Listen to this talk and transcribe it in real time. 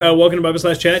Welcome to Bible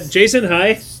Slash Chat. Jason,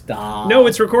 hi. Stop. No,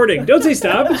 it's recording. Don't say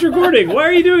stop. It's recording. Why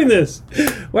are you doing this?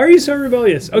 Why are you so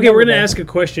rebellious? Okay, we're going to ask a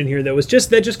question here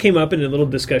that just came up in a little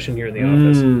discussion here in the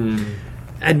office.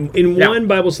 And in one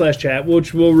Bible Slash Chat,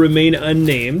 which will remain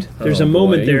unnamed, there's a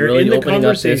moment there really in the opening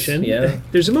up this? conversation. Yeah.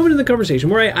 There's a moment in the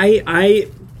conversation where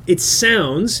it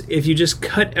sounds, if you just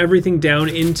cut everything down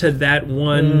into that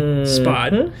one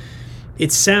spot,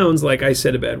 it sounds like I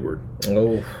said a bad word.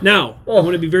 Oh. Now, I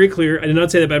want to be very clear. I did not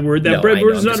say that bad word. That No, bad I word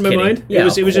know, was I'm not in just my kidding. mind. Yeah,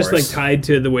 it was just like course. tied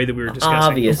to the way that we were discussing.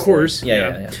 Obviously. Of course.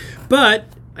 Yeah. But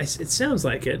it sounds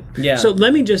like it. Yeah. So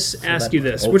let me just ask you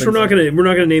this, which opens we're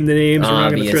not gonna name the names. We're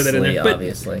not gonna throw that in there. But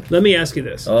Obviously. let me ask you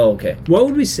this. Oh, okay. What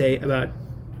would we say about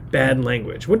bad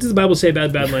language? What does the Bible say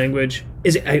about bad language?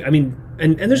 Is it, I mean,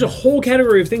 and there's a whole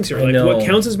category of things here. Like what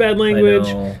counts as bad language?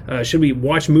 Should we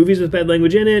watch movies with bad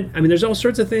language in it? I mean, there's all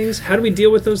sorts of things. How do we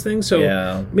deal with those things?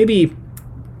 So maybe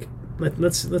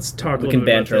let's talk. We can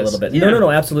banter a little bit. Yeah. No,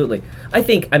 absolutely. I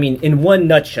think, in one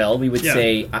nutshell, we would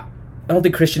say I don't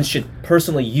think Christians should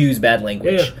personally use bad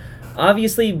language. Yeah.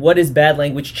 Obviously, what is bad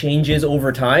language changes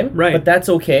over time, right? But that's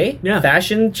okay. Yeah.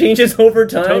 Fashion changes over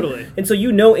time, totally. And so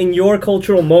in your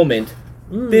cultural moment,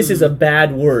 this is a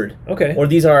bad word, okay, or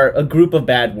these are a group of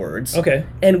bad words, okay.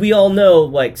 And we all know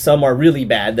like some are really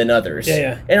bad than others,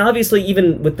 yeah. And obviously,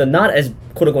 even with the not as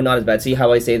quote unquote not as bad, see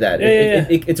how I say that?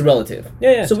 It's relative,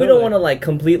 yeah. So we don't want to like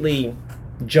completely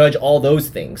judge all those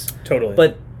things, totally,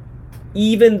 but.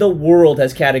 Even the world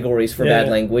has categories for bad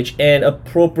language and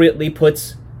appropriately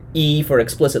puts E for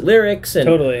explicit lyrics and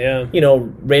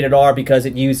rated R because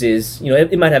it uses,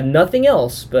 it might have nothing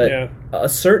else, but a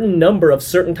certain number of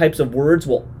certain types of words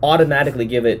will automatically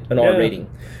give it an R rating.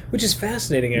 Which is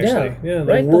fascinating, actually. Yeah,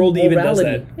 right? The world the even does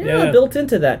that. Yeah, built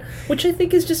into that, which I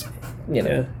think is just,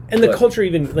 And the culture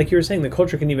even, like you were saying, the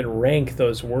culture can even rank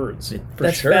those words.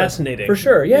 That's fascinating. For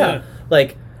sure, yeah.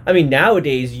 Like,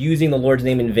 nowadays, using the Lord's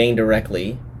name in vain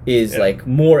directly is like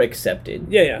more accepted.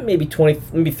 Yeah. Maybe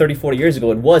 30, 40 years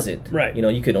ago it wasn't. Right.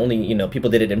 You could only, people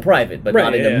did it in private, but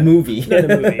not in a movie. Not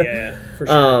in a movie, for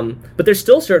sure. But there's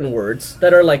still certain words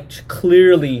that are like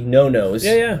clearly no-nos.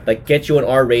 Yeah. Like get you an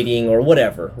R rating or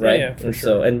whatever, right? Yeah, for and sure.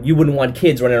 So, and you wouldn't want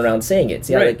kids running around saying it.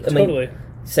 See, right, totally.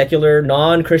 Secular,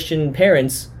 non-Christian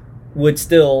parents would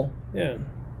still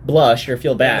blush or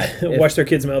feel bad. Wash their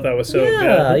kid's mouth out with soap.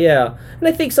 Yeah. And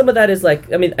I think some of that is like,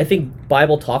 I think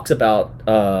Bible talks about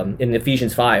in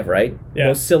Ephesians 5, right?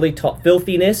 Yeah. Silly talk,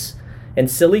 filthiness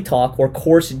and silly talk or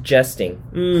coarse jesting.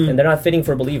 And they're not fitting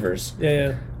for believers.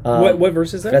 Yeah. What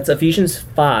verse is that? That's Ephesians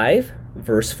 5,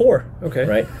 verse 4. Okay.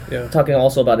 Right? Yeah. Talking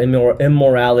also about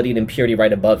immorality and impurity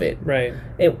right above it. Right.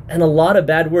 And a lot of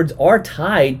bad words are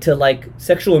tied to like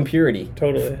sexual impurity.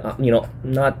 Totally.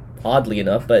 Not oddly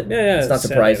enough, but it's not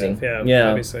surprising. Yeah,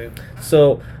 obviously.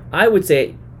 So I would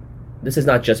say this is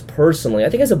not just personally. I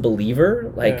think as a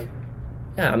believer,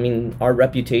 our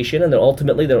reputation and then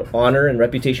ultimately the honor and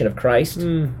reputation of Christ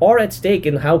are at stake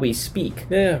in how we speak.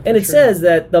 Yeah, and it says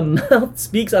that the mouth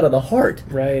speaks out of the heart.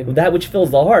 Right. That which fills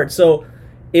the heart. So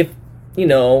if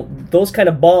those kind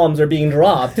of bombs are being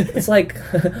dropped, it's like,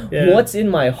 what's in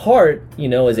my heart?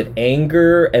 Is it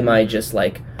anger? Am I just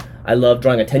like, I love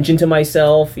drawing attention to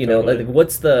myself? Like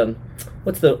what's the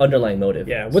underlying motive?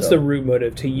 Yeah, what's the root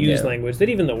motive to use language that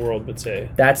even the world would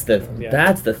say? That's the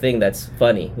thing that's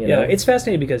funny. It's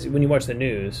fascinating because when you watch the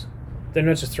news, they're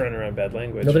not just throwing around bad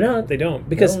language. No, they're not. They don't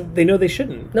because they know they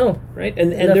shouldn't. No, right?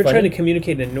 And they're trying to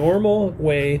communicate in a normal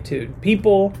way to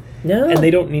people. No, and they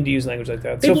don't need to use language like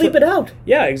that. They bleep it out.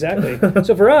 Yeah, exactly.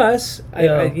 So for us, I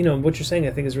what you're saying,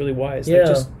 I think is really wise. Yeah.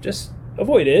 Like just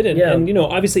avoid it, and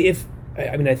obviously if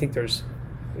I think there's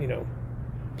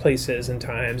places and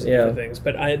times and different things,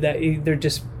 but they're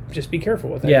just be careful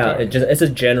with that. Yeah, it's a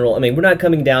general. We're not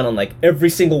coming down on like every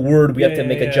single word we have to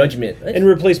make a judgment and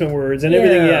replacement words and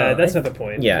everything. Yeah, that's not the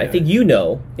point. Yeah, I think in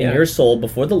your soul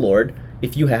before the Lord,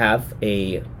 if you have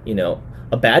a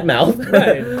bad mouth,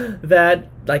 that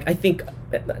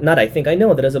I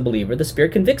know that as a believer, the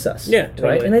Spirit convicts us. Yeah, totally.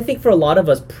 Right? And I think for a lot of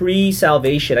us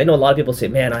pre-salvation, I know a lot of people say,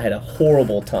 man, I had a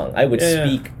horrible tongue. I would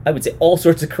speak, I would say all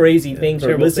sorts of crazy things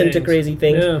or listen to crazy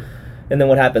things. Yeah. And then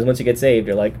what happens once you get saved?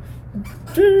 You're like,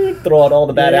 throw out all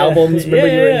the bad albums. Remember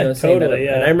you were saying that?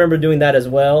 And I remember doing that as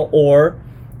well. Or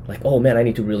like, oh man, I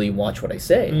need to really watch what I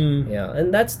say. Yeah,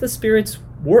 and that's the Spirit's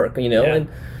work, And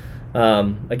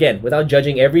again, without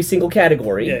judging every single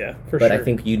category, for but sure. I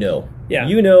think I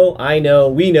know,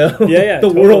 we know,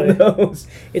 the world knows.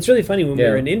 It's really funny when we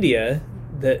were in India.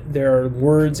 that there are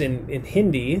words in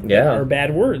Hindi that are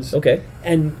bad words. Okay.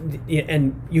 And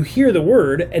you hear the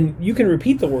word, and you can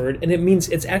repeat the word, and it means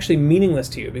it's actually meaningless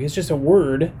to you because it's just a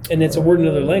word, and it's a word in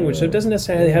another language, so it doesn't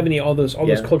necessarily have all those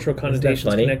cultural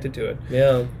connotations connected to it.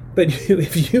 Yeah. But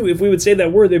if we would say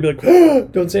that word, they'd be like, oh,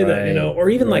 don't say that, or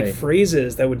even like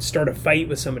phrases that would start a fight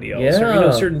with somebody else,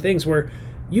 or certain things where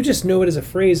you just know it as a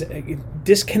phrase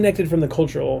disconnected from the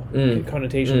cultural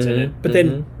connotations in it. But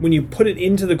then when you put it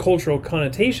into the cultural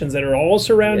connotations that are all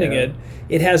surrounding it,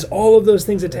 it has all of those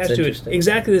things attached to it,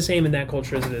 exactly the same in that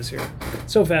culture as it is here.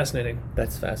 So fascinating.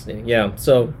 That's fascinating. Yeah.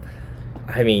 So,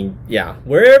 I mean,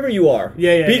 wherever you are,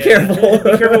 be careful.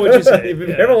 Be careful what you say. Be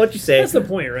careful what you say. That's the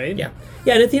point, right? Yeah.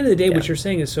 Yeah, and at the end of the day, what you're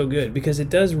saying is so good because it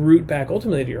does root back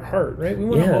ultimately to your heart, right? We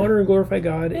want to honor and glorify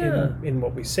God in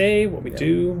what we say, what we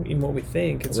do, in what we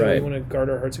think, and so we want to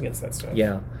guard our hearts against that stuff.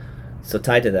 Yeah. So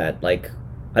tied to that, like,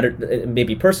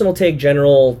 maybe personal take,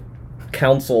 general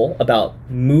counsel about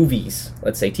movies.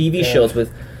 Let's say TV shows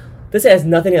with. This has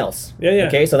nothing else. Yeah.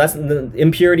 Okay, so that's the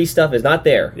impurity stuff is not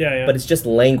there. Yeah. But it's just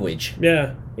language.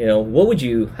 Yeah. How would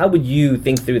you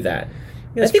think through that?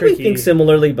 Yeah, I think we think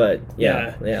similarly, but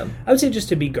yeah. I would say just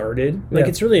to be guarded. Like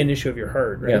it's really an issue of your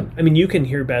heart, right? Yeah. I mean, you can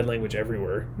hear bad language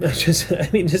everywhere. Just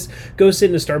go sit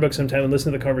in a Starbucks sometime and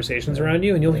listen to the conversations around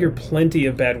you, and you'll hear plenty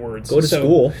of bad words. Go to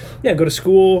school. Yeah, go to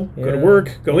school, go to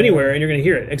work, go anywhere, and you're going to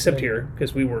hear it, except here,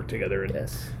 because we work together.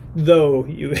 And though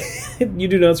you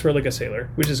do not swear like a sailor,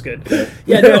 which is good.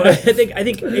 Yeah, no, I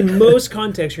think in most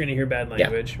contexts you're going to hear bad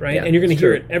language, right? And you're going to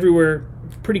hear it everywhere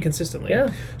pretty consistently.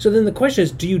 Yeah. So then the question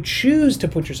is, do you choose to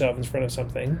put yourself in front of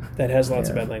something that has lots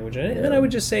of bad language in it? And then I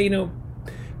would just say,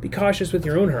 be cautious with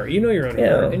your own heart. You know your own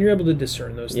heart, and you're able to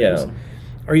discern those things.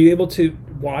 Are you able to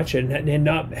watch it and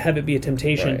not have it be a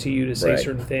temptation to you to say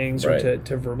certain things or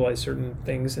to verbalize certain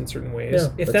things in certain ways? Yeah,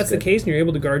 if that's the case and you're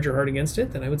able to guard your heart against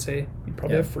it, then I would say you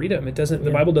probably have freedom. It doesn't.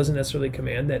 The Bible doesn't necessarily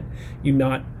command that you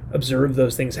not observe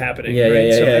those things happening.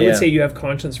 So I would say you have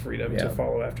conscience freedom to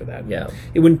follow after that. Yeah.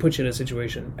 It wouldn't put you in a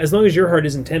situation, as long as your heart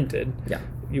isn't tempted,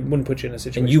 you wouldn't put you in a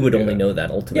situation. And you would only know that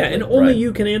ultimately. Yeah, and only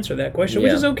you can answer that question,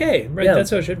 which is okay, right? That's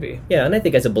how it should be. Yeah, and I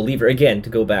think as a believer, again, to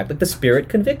go back, like the Spirit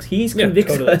convicts. He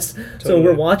convicts us. Totally. So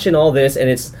we're watching all this, and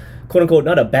it's quote unquote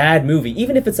not a bad movie,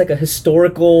 even if it's like a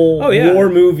historical war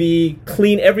movie,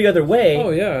 clean every other way.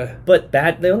 Oh yeah. But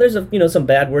bad. There's some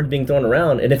bad words being thrown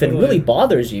around, and if it really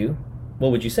bothers you, what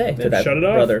would you say to that shut it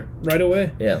off brother? Right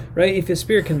away. Yeah. Right? If the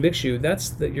Spirit convicts you,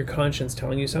 that's your conscience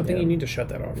telling you something, you need to shut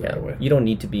that off right away. You don't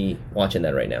need to be watching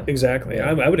that right now. Exactly.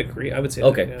 I would agree. I would say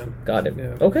okay. that. Yeah. Got it.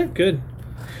 Yeah. Okay. Good.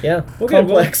 Yeah. Okay,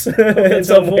 complex in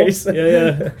some ways.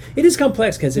 Yeah. It is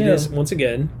complex because it is, once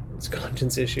again, it's a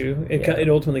conscience issue. It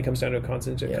ultimately comes down to a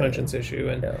conscience issue.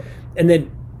 And then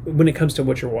when it comes to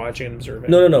what you're watching and observing.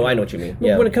 No, I know what you mean.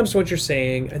 Yeah. When it comes to what you're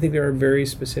saying, I think there are very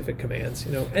specific commands,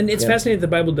 And it's fascinating that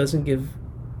the Bible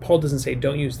Paul doesn't say,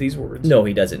 don't use these words. No,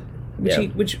 he doesn't.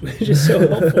 Which is so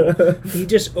helpful. He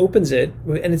just opens it,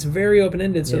 and it's very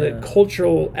open-ended, so that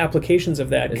cultural applications of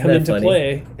that come into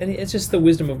play. And it's just the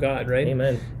wisdom of God, right?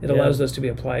 Amen. It allows those to be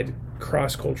applied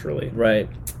cross-culturally. Right.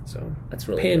 So that's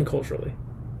really pan-culturally.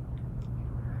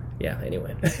 Yeah,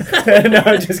 anyway. No,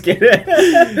 I'm just kidding.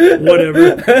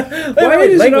 Whatever. Why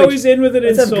does it always end with an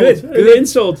insult? Good. An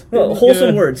insult. Well,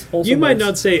 wholesome words. You might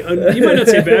not say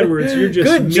bad words. You're just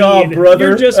good mean. Job, brother.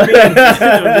 You're just mean. No,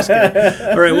 I'm just kidding.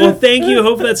 All right. Well, thank you.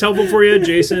 Hope that's helpful for you,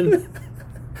 Jason.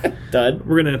 Done.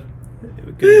 We're gonna.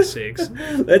 Goodness sakes.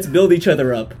 Let's build each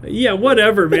other up. Yeah.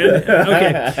 Whatever, man.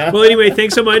 Okay. Well, anyway,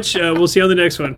 thanks so much. We'll see you on the next one.